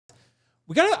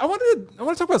I want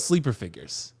to talk about sleeper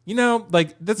figures. You know,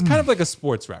 like that's kind of like a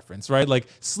sports reference, right? Like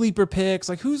sleeper picks,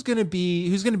 like who's gonna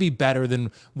be better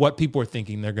than what people are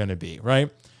thinking they're gonna be,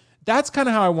 right? That's kind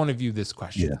of how I want to view this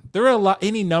question. Yeah. There are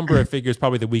any number of figures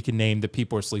probably that we can name that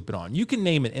people are sleeping on. You can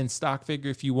name an in-stock figure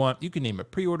if you want. You can name a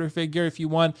pre-order figure if you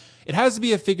want. It has to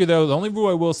be a figure, though. The only rule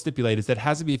I will stipulate is that it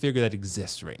has to be a figure that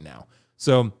exists right now.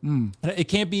 So it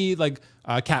can't be like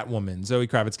Catwoman, Zoe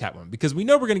Kravitz Catwoman, because we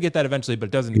know we're going to get that eventually, but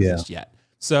it doesn't exist yet.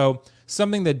 So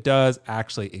something that does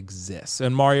actually exist.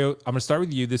 And Mario, I'm going to start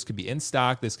with you. This could be in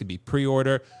stock. This could be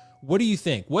pre-order. What do you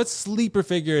think? What sleeper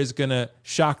figure is going to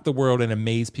shock the world and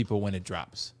amaze people when it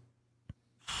drops?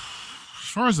 As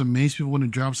far as amaze people when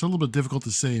it drops, it's a little bit difficult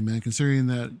to say, man, considering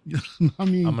that, I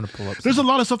mean, I'm going to pull up there's a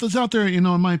lot of stuff that's out there, you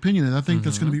know, in my opinion, and I think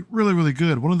that's going to be really, really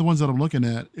good. One of the ones that I'm looking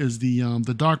at is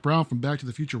the Doc Brown from Back to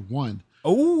the Future 1.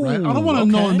 Oh, right? I don't want to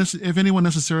know if anyone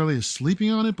necessarily is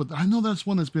sleeping on it, but I know that's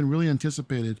one that's been really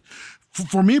anticipated.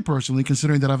 For me personally,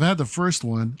 considering that I've had the first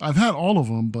one, I've had all of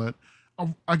them, but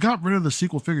I got rid of the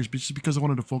sequel figures just because I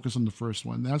wanted to focus on the first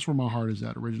one. That's where my heart is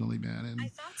at originally, man. And I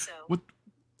thought so. What?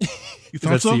 You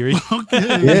thought so? Siri?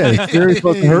 Okay. Yeah, Siri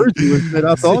fucking heard you and said,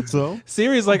 I thought so.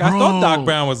 Siri's like, I thought Doc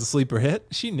Brown was a sleeper hit.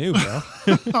 She knew, bro.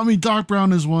 I mean, Doc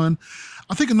Brown is one.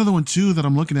 I think another one, too, that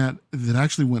I'm looking at that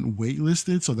actually went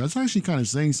waitlisted, so that's actually kind of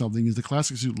saying something, is the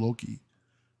classic suit Loki.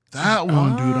 That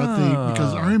one, dude, I think,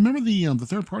 because I remember the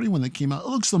third-party one that came out. It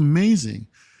looks amazing.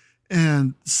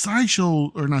 And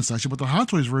Sideshow, or not Sideshow, but the Hot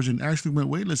Toys version actually went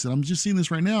waitlisted. I'm just seeing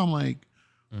this right now. I'm like,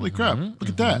 holy crap, look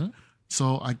at that.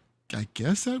 So I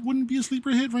guess that wouldn't be a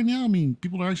sleeper hit right now. I mean,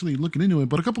 people are actually looking into it.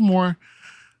 But a couple more.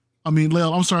 I mean,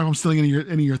 Lale, I'm sorry if I'm stealing any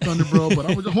of your thunder, bro, but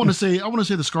I want to say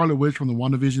the Scarlet Witch from the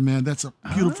WandaVision, man. That's a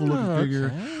beautiful looking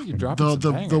figure. You're dropping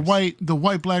the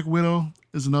white Black Widow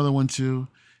is another one too.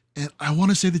 And I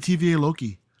want to say the TVA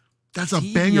Loki. That's a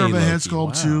banger of a head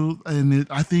sculpt too, and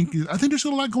I think there's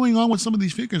still a lot going on with some of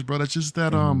these figures, bro. That's just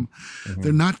that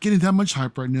they're not getting that much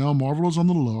hype right now. Marvel is on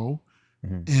the low,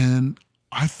 and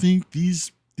I think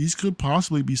these could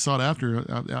possibly be sought after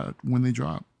when they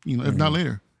drop. You know, if not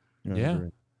later. Yeah.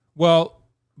 Well,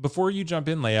 before you jump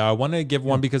in, Leia, I want to give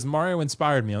one because Mario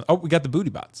inspired me. We got the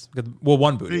booty bots.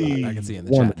 One booty bot I can see in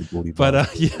the chat.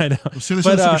 But yeah, I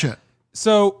know.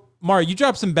 So. Mario, you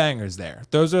dropped some bangers there.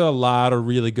 Those are a lot of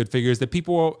really good figures that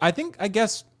people, I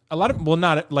guess a lot of, well,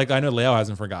 not like, I know Leo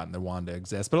hasn't forgotten that Wanda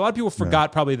exists, but a lot of people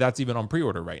forgot probably that's even on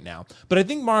pre-order right now. But I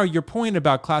think, Mario, your point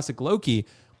about classic Loki,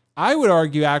 I would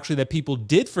argue actually that people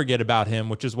did forget about him,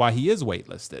 which is why he is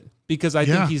waitlisted, because I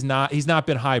think he's not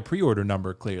been high pre-order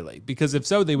number clearly, because if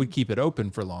so, they would keep it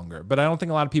open for longer. But I don't think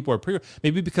a lot of people are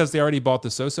maybe because they already bought the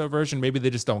So-So version, maybe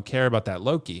they just don't care about that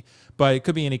Loki, but it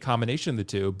could be any combination of the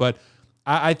two. But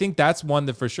I think that's one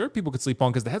that for sure people could sleep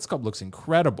on because the head sculpt looks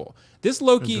incredible. This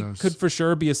Loki could for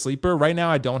sure be a sleeper. Right now,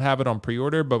 I don't have it on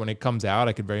pre-order, but when it comes out,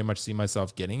 I could very much see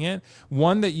myself getting it.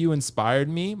 One that you inspired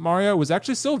me, Mario, was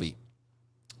actually Sylvie.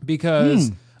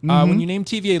 Because when you name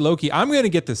TVA Loki, I'm going to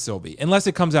get this Sylvie, unless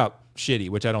it comes out shitty,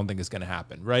 which I don't think is going to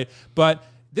happen, right? But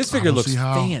this figure looks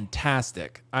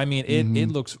fantastic. I mean, it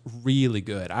looks really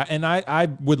good. I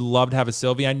would love to have a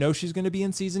Sylvie. I know she's going to be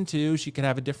in season 2. She could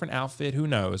have a different outfit. Who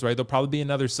knows, right? There'll probably be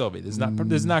another Sylvie. There's not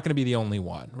going to be the only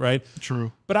one, right?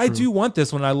 True. But I do want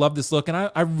this one. I love this look, and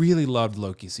I really loved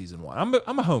Loki season 1.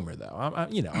 I'm a homer though.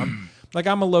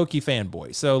 I'm a Loki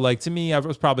fanboy. So like to me, I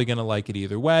was probably going to like it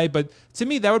either way. But to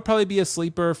me, that would probably be a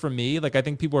sleeper for me. Like I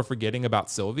think people are forgetting about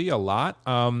Sylvie a lot.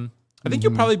 I think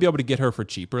you'll probably be able to get her for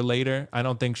cheaper later. I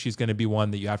don't think she's going to be one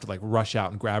that you have to like rush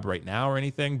out and grab right now or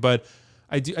anything. But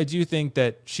I do think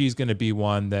that she's going to be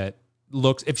one that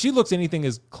looks, if she looks anything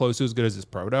as close to as good as this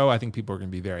proto, I think people are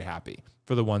going to be very happy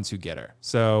for the ones who get her.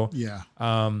 So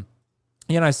and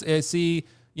I see,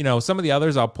 some of the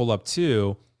others I'll pull up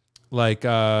too. Like,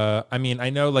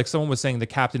 I know like someone was saying the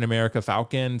Captain America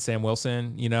Falcon, Sam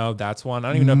Wilson, that's one. I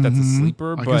don't even know if that's a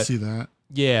sleeper, but I can see that.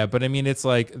 Yeah, but I mean, it's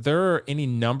like there are any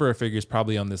number of figures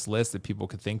probably on this list that people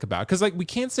could think about. Because like we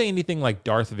can't say anything like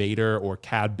Darth Vader or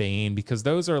Cad Bane because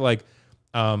those are like,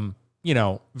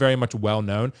 very much well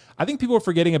known. I think people are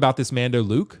forgetting about this Mando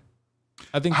Luke.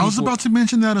 I was about to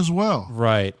mention that as well.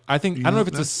 Right. I don't know if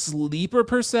it's a sleeper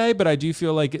per se, but I do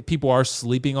feel like people are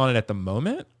sleeping on it at the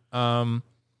moment.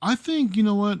 I think, you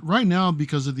know what, right now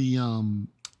because of the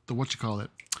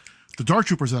the Dark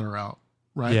Troopers that are out.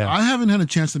 Right. Yeah. I haven't had a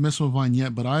chance to mess with mine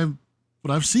yet, but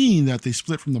I've seen that they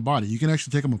split from the body. You can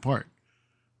actually take them apart.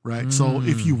 Right. So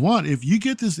if you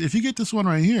get this one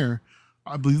right here,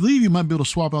 I believe you might be able to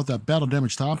swap out that battle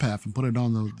damage top half and put it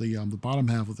on the bottom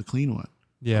half with the clean one.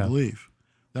 Yeah. I believe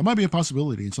that might be a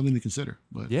possibility and something to consider.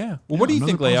 But yeah. Well, what do you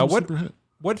think, Leia?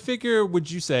 What figure would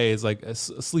you say is like a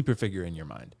sleeper figure in your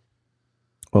mind?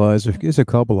 Well, it's a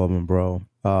couple of them, bro.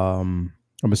 I'm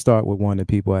gonna start with one that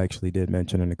people actually did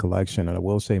mention in the collection, and I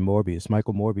will say Morbius.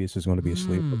 Michael Morbius is going to be a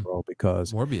sleeper, bro,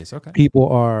 because Morbius. Okay. People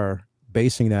are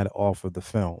basing that off of the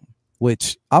film,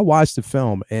 which I watched the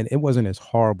film, and it wasn't as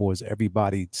horrible as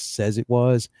everybody says it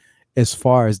was. As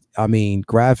far as, I mean,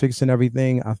 graphics and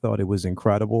everything, I thought it was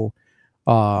incredible.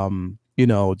 You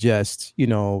know, just, you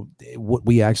know, what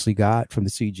we actually got from the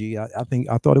CG,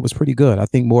 I thought it was pretty good. I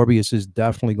think Morbius is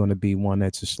definitely going to be one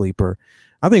that's a sleeper.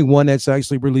 I think one that's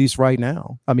actually released right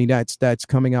now. I mean, that's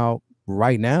coming out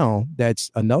right now.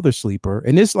 That's another sleeper.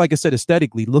 And this, like I said,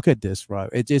 aesthetically, look at this, right?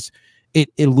 It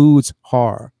eludes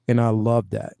horror, and I love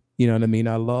that. You know what I mean?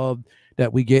 I love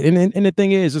that we get, and the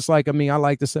thing is, it's like, I mean, I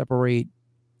like to separate,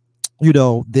 you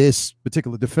know,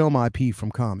 the film IP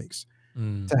from comics.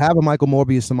 To have a Michael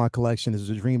Morbius in my collection is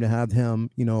a dream. To have him,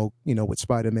 you know, with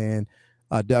Spider-Man,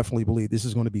 I definitely believe this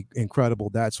is going to be incredible.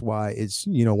 That's why it's,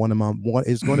 you know,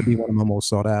 it's going to be one of my most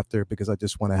sought after, because I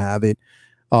just want to have it.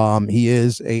 He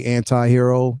is a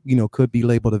anti-hero, you know, could be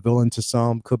labeled a villain to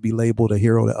some, could be labeled a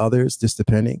hero to others, just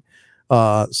depending.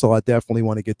 So I definitely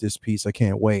want to get this piece. I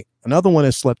can't wait. Another one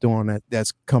that's slept on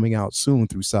that's coming out soon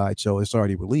through Sideshow. It's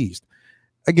already released.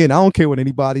 Again, I don't care what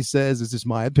anybody says. It's just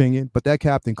my opinion. But that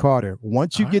Captain Carter,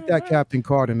 once you get that Captain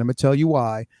Carter, and I'm going to tell you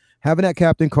why, having that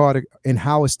Captain Carter and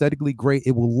how aesthetically great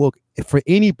it will look for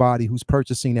anybody who's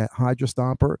purchasing that Hydra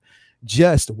Stomper,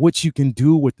 just what you can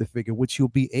do with the figure, what you'll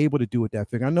be able to do with that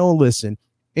figure. I know, listen,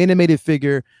 animated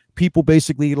figure, people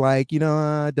basically like, you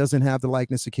know, it doesn't have the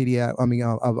likeness of Katie. I mean,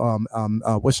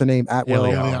 what's her name?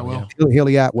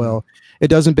 Haley Atwell. It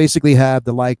doesn't basically have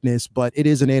the likeness, but it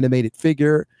is an animated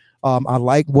figure. I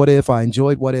like What If. I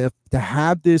enjoyed What If. To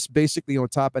have this basically on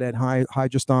top of that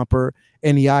Hydra Stomper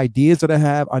and the ideas that I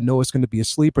have, I know it's going to be a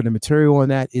sleeper. The material on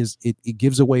that is it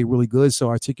gives away really good, so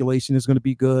articulation is going to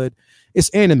be good. It's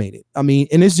animated. I mean,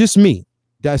 and it's just me.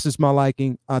 That's just my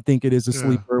liking. I think it is a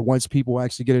sleeper once people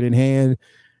actually get it in hand,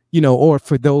 you know, or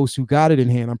for those who got it in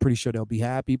hand, I'm pretty sure they'll be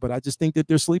happy. But I just think that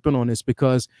they're sleeping on this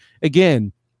because,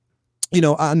 again, you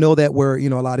know, I know that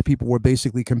a lot of people were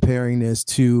basically comparing this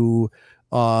to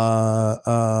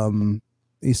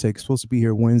he said supposed to be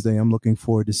here Wednesday. I'm looking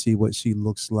forward to see what she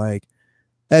looks like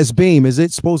as Beam. Is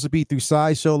it supposed to be through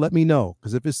Sideshow? Let me know,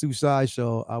 because if it's through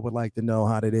Sideshow, I would like to know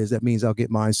how that is. That means I'll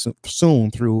get mine soon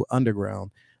through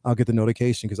Underground. I'll get the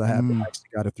notification because I haven't actually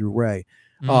got it through Ray.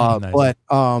 Nice. But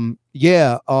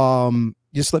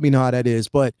just let me know how that is.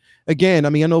 But again, I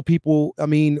mean, I know people, I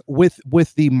mean, with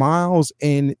the Miles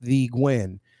and the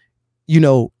Gwen, you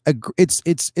know, it's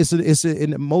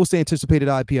in the most anticipated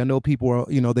IP. I know people are,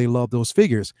 you know, they love those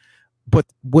figures, but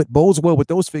what bodes well with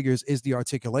those figures is the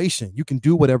articulation. You can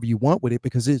do whatever you want with it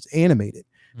because it's animated.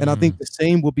 And I think the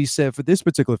same will be said for this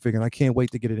particular figure. And I can't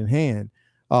wait to get it in hand,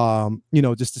 you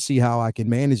know, just to see how I can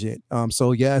manage it.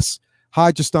 So yes,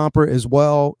 Hydra Stomper as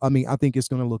well. I mean, I think it's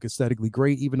going to look aesthetically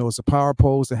great, even though it's a power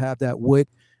pose to have that with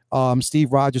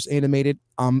Steve Rogers animated.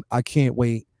 I can't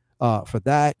wait for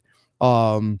that.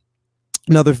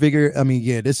 Another figure, I mean,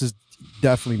 yeah, this is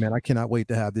definitely, man, I cannot wait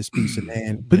to have this piece in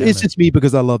hand. But it's just me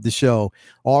because I love the show.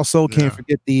 Also, can't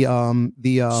forget the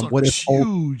What If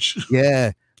huge.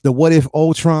 The What If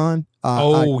Ultron.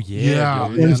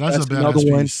 That's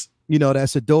another one. You know,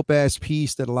 that's a dope ass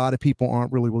piece that a lot of people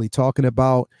aren't really talking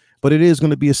about. But it is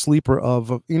going to be a sleeper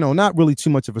of, you know, not really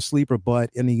too much of a sleeper, but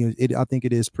I mean, I think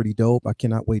it is pretty dope. I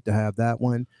cannot wait to have that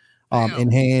one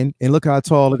in hand. And look how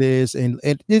tall it is. And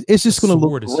it's just going to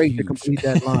look great to complete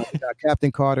that line. We got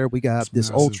Captain Carter. We got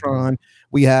this Ultron.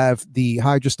 We have the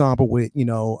Hydra Stomper with, you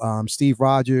know, Steve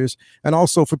Rogers. And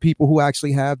also for people who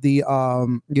actually have the,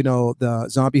 you know, the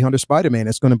Zombie Hunter Spider-Man,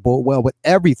 it's going to bode well with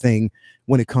everything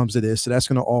when it comes to this. So that's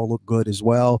going to all look good as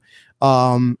well.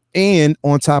 And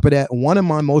on top of that, one of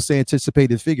my most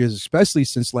anticipated figures, especially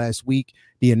since last week,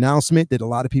 the announcement that a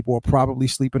lot of people are probably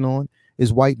sleeping on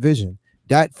is White Vision.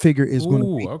 That figure is going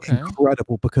to be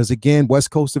incredible because, again,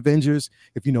 West Coast Avengers,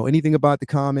 if you know anything about the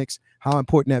comics, how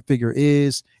important that figure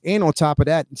is. And on top of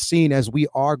that, seeing as we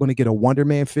are going to get a Wonder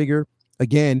Man figure,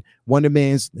 again, Wonder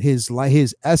Man's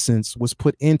his essence was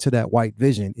put into that White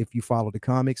Vision if you follow the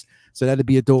comics. So that'd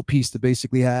be a dope piece to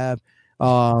basically have.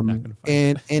 And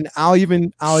I'll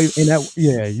even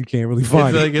you can't really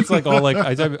find it's like all like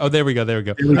I typed, there we go. I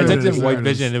typed in White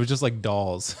Vision and it was just like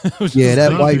dolls.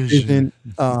 That White Vision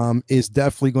is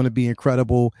definitely going to be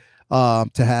incredible.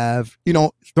 to have,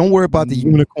 don't worry about the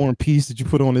unicorn piece that you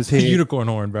put on his head. Unicorn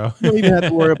horn, bro. You don't even have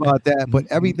to worry about that. But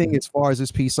everything as far as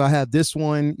this piece, so I have this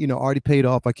one, already paid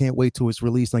off. I can't wait till it's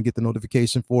released and I get the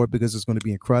notification for it because it's going to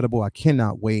be incredible. I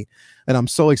cannot wait. And I'm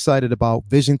so excited about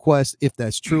Vision Quest. If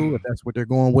that's true, if that's what they're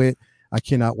going with, I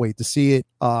cannot wait to see it.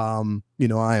 I am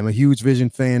a huge Vision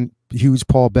fan, huge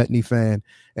Paul Bettany fan,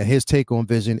 and his take on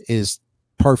Vision is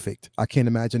perfect. I can't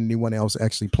imagine anyone else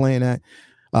actually playing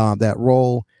that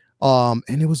role. And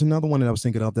there was another one that I was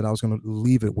thinking of that I was going to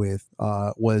leave it with,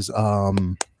 was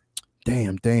damn.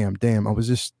 I was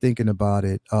just thinking about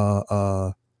it.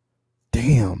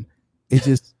 Damn. It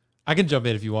just, I can jump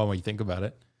in if you want when you think about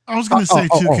it. I was going to say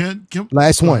too,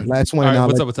 last one. All right,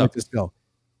 what's up? Let's go.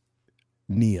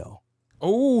 Neo.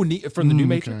 Oh, from the new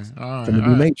Matrix. Okay. All right, from the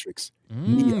new Matrix.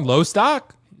 Low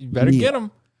stock. You better get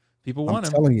them. People want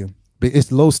them. I'm telling you.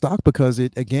 It's low stock because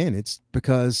it's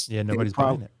because nobody's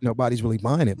buying it. Nobody's really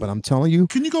buying it. But I'm telling you,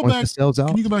 can you go back?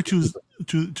 Can you go back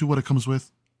to what it comes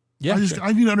with? Yeah,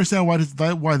 I need to understand why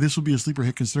this would be a sleeper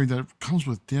hit, considering that it comes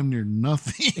with damn near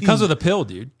nothing. It comes with a pill,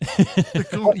 dude.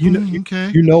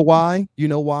 Okay. You know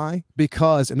why?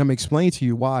 Because, and I'm gonna explain to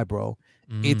you why, bro.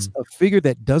 It's a figure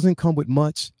that doesn't come with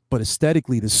much, but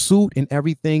aesthetically, the suit and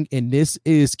everything, and this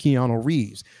is Keanu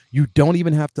Reeves. You don't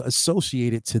even have to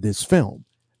associate it to this film.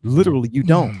 Literally, you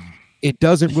don't. It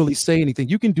doesn't really say anything.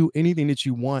 You can do anything that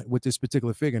you want with this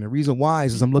particular figure. And the reason why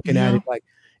is I'm looking at it like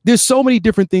there's so many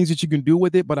different things that you can do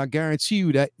with it, but I guarantee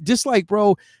you that just like,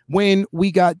 bro, when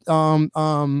we got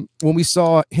when we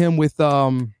saw him with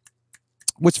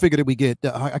which figure did we get?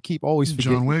 I keep always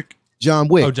forgetting. John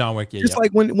Wick. Oh, John Wick. Yeah. Just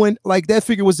like when like that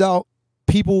figure was out,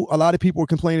 a lot of people were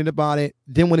complaining about it.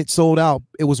 Then when it sold out,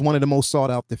 it was one of the most sought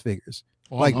after figures.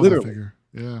 Like literally.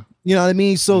 Yeah. You know what I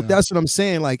mean? So that's what I'm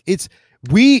saying. Like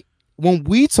when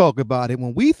we talk about it,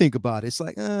 when we think about it, it's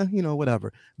like,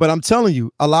 whatever. But I'm telling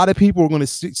you, a lot of people are going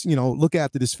to, look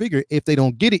after this figure if they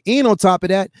don't get it. And on top of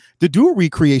that, to do a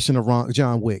recreation of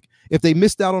John Wick. If they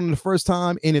missed out on it the first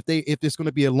time, and if there's going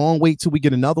to be a long wait till we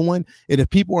get another one, and if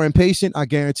people are impatient, I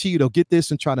guarantee you they'll get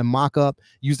this and try to mock up,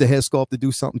 use the head sculpt to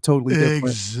do something totally different.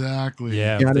 Exactly.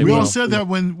 Yeah. We all said that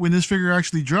when this figure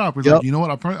actually dropped. We're like, you know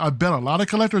what? I bet a lot of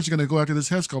collectors are going to go after this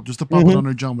head sculpt just to pop it on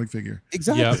their John Wick figure.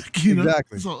 Exactly.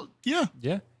 Exactly. So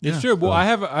It's true. Well, I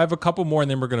have a couple more, and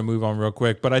then we're going to move on real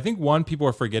quick. But I think one people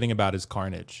are forgetting about is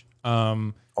Carnage.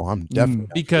 I'm definitely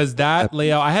because that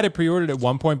layout, I had it pre-ordered at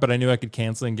one point, but I knew I could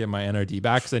cancel and get my NRD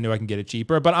back because I knew I can get it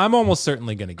cheaper. But I'm almost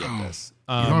certainly going to get this.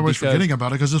 I was forgetting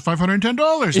about it because it's $510.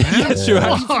 Man. That's true.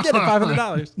 How did you forget it?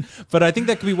 $500. But I think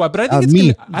that could be why. But I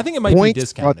think I think it might be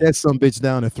discounted. Brought that some bitch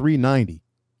down to $390,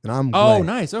 and I'm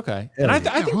nice. Okay, and I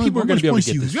think people are going to be able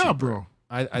to get this. Yeah, bro.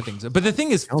 I think so. But the thing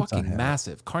is fucking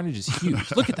massive. Carnage is huge.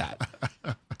 Look at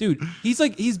that. Dude,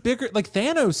 he's bigger. Like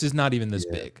Thanos is not even this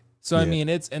big. So, I mean,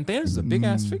 and Thanos is a big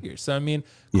ass figure. So, I mean,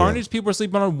 Carnage people are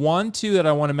sleeping on. 1, 2 that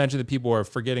I want to mention that people are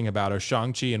forgetting about are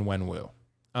Shang-Chi and Wenwu.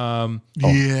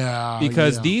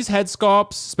 Because these head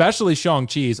sculpts, especially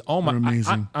Shang-Chi's, oh my,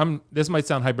 amazing. This might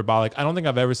sound hyperbolic. I don't think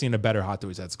I've ever seen a better Hot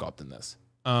Toys head sculpt than this.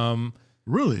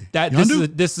 Really?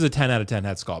 This is a 10 out of 10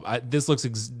 head sculpt.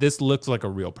 This looks like a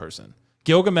real person.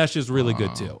 Gilgamesh is really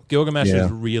good too. Gilgamesh is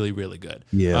really, really good.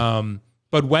 Yeah.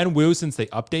 But Wenwu, since they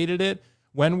updated it,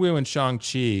 Wenwu and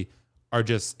Shang-Chi are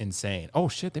just insane. Oh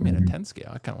shit, they made a 10 scale.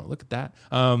 I kind of want to look at that.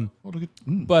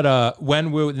 But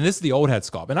Wenwu, and this is the old head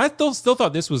sculpt, and I still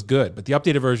thought this was good, but the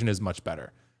updated version is much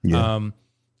better. Yeah.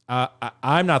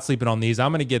 I'm not sleeping on these.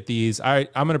 I'm gonna get these. I'm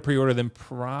gonna pre-order them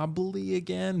probably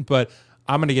again, but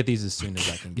I'm gonna get these as soon as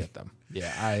I can get them.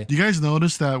 Yeah. Do you guys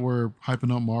notice that we're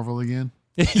hyping up Marvel again?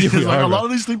 Like a lot of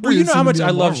these sleepers. Well, you know how much I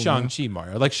love Shang-Chi,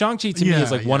 Mario. Like Shang-Chi to me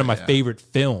is like one of my favorite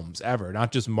films ever.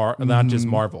 Not just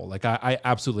Marvel. Like I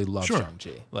absolutely love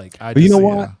Shang-Chi. Like but you know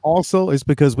what? Also, it's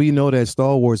because we know that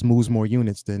Star Wars moves more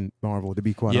units than Marvel. To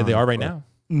be quite honest, they are right now.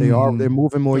 They're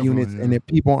moving more units, and that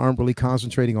people aren't really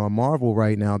concentrating on Marvel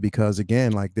right now because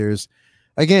again,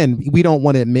 we don't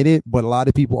want to admit it, but a lot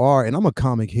of people are, and I'm a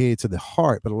comic head to the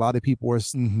heart, but a lot of people are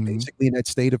basically in that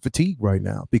state of fatigue right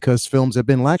now because films have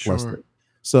been lackluster. Sure.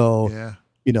 So,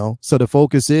 so the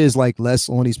focus is like less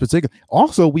on these particular.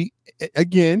 Also, we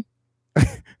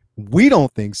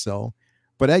don't think so,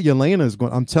 but that Yelena is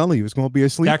going. I'm telling you, it's going to be a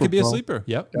sleeper. That could be a sleeper.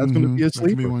 Yep, that's going to be a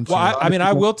sleeper. Well, I mean,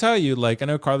 I will tell you. Like, I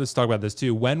know Carlos talked about this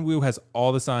too. Wenwu has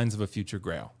all the signs of a future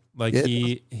Grail. Like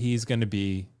he's going to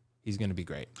be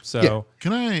great. So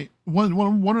can I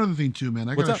one other thing too, man?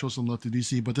 I gotta show some love to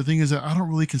DC, but the thing is that I don't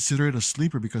really consider it a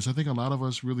sleeper because I think a lot of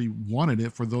us really wanted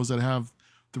it for those that have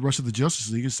the rest of the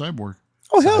Justice League is Cyborg.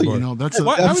 Oh hell yeah! You know, that's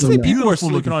I would say people are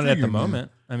sleeping on it at the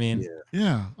moment. I mean,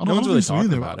 yeah. No one's really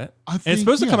talking about it. And it's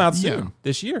supposed to come out soon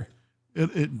this year.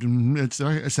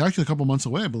 It's actually a couple months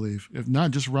away, I believe, if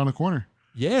not just around the corner.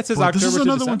 Yeah, it says October. This is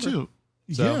another one December. too.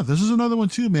 So. Yeah, this is another one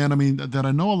too, man. I mean, that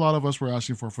I know a lot of us were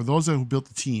asking for. For those who built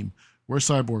the team, where's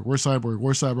Cyborg? Where's Cyborg?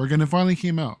 Where's Cyborg? And it finally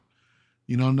came out.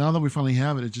 You know, now that we finally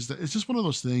have it, it's just one of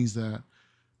those things that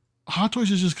Hot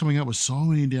Toys is just coming out with so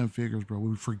many damn figures, bro.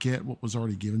 We forget what was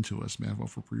already given to us, man,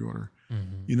 for pre-order.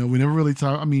 Mm-hmm. You know, we never really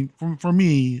talk. I mean, for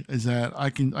me, is that I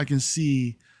can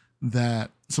see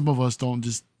that some of us don't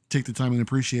just take the time and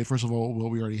appreciate, first of all, what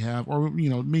we already have, or you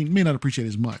know, may not appreciate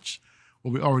as much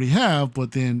what we already have,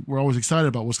 but then we're always excited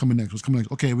about what's coming next. What's coming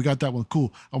next? Okay, we got that one.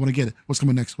 Cool. I want to get it. What's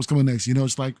coming next? What's coming next? You know,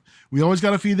 it's like we always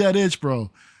got to feed that itch, bro.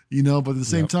 You know, but at the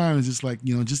same time, it's just like,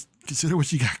 you know, just consider what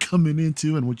you got coming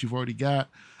into and what you've already got.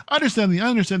 I understand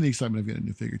the excitement of getting a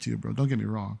new figure too, bro. Don't get me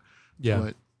wrong. Yeah.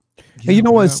 But and you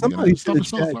know what? Somebody in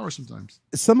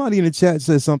the chat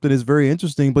says something that's very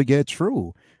interesting, but yet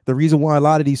true. The reason why a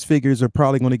lot of these figures are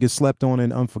probably going to get slept on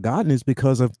and unforgotten is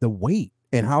because of the wait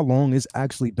and how long it's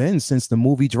actually been since the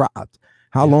movie dropped.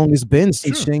 How long it's been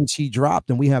since Shang-Chi dropped,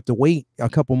 and we have to wait a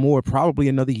couple more, probably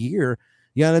another year.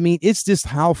 You know what I mean? It's just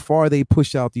how far they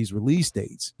push out these release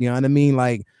dates. You know what I mean?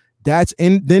 Like that's,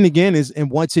 and then again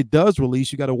and once it does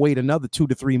release, you got to wait another 2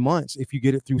 to 3 months if you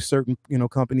get it through certain, you know,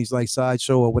 companies like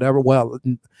Sideshow or whatever. Well,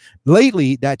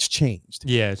 lately that's changed.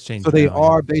 Yeah, it's changed. So they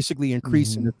are basically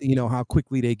increasing, you know, how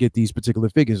quickly they get these particular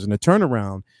figures, and the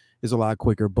turnaround is a lot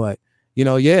quicker. But you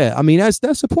know, I mean, that's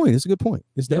the point. It's a good point.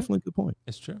 It's definitely a good point.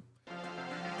 It's true.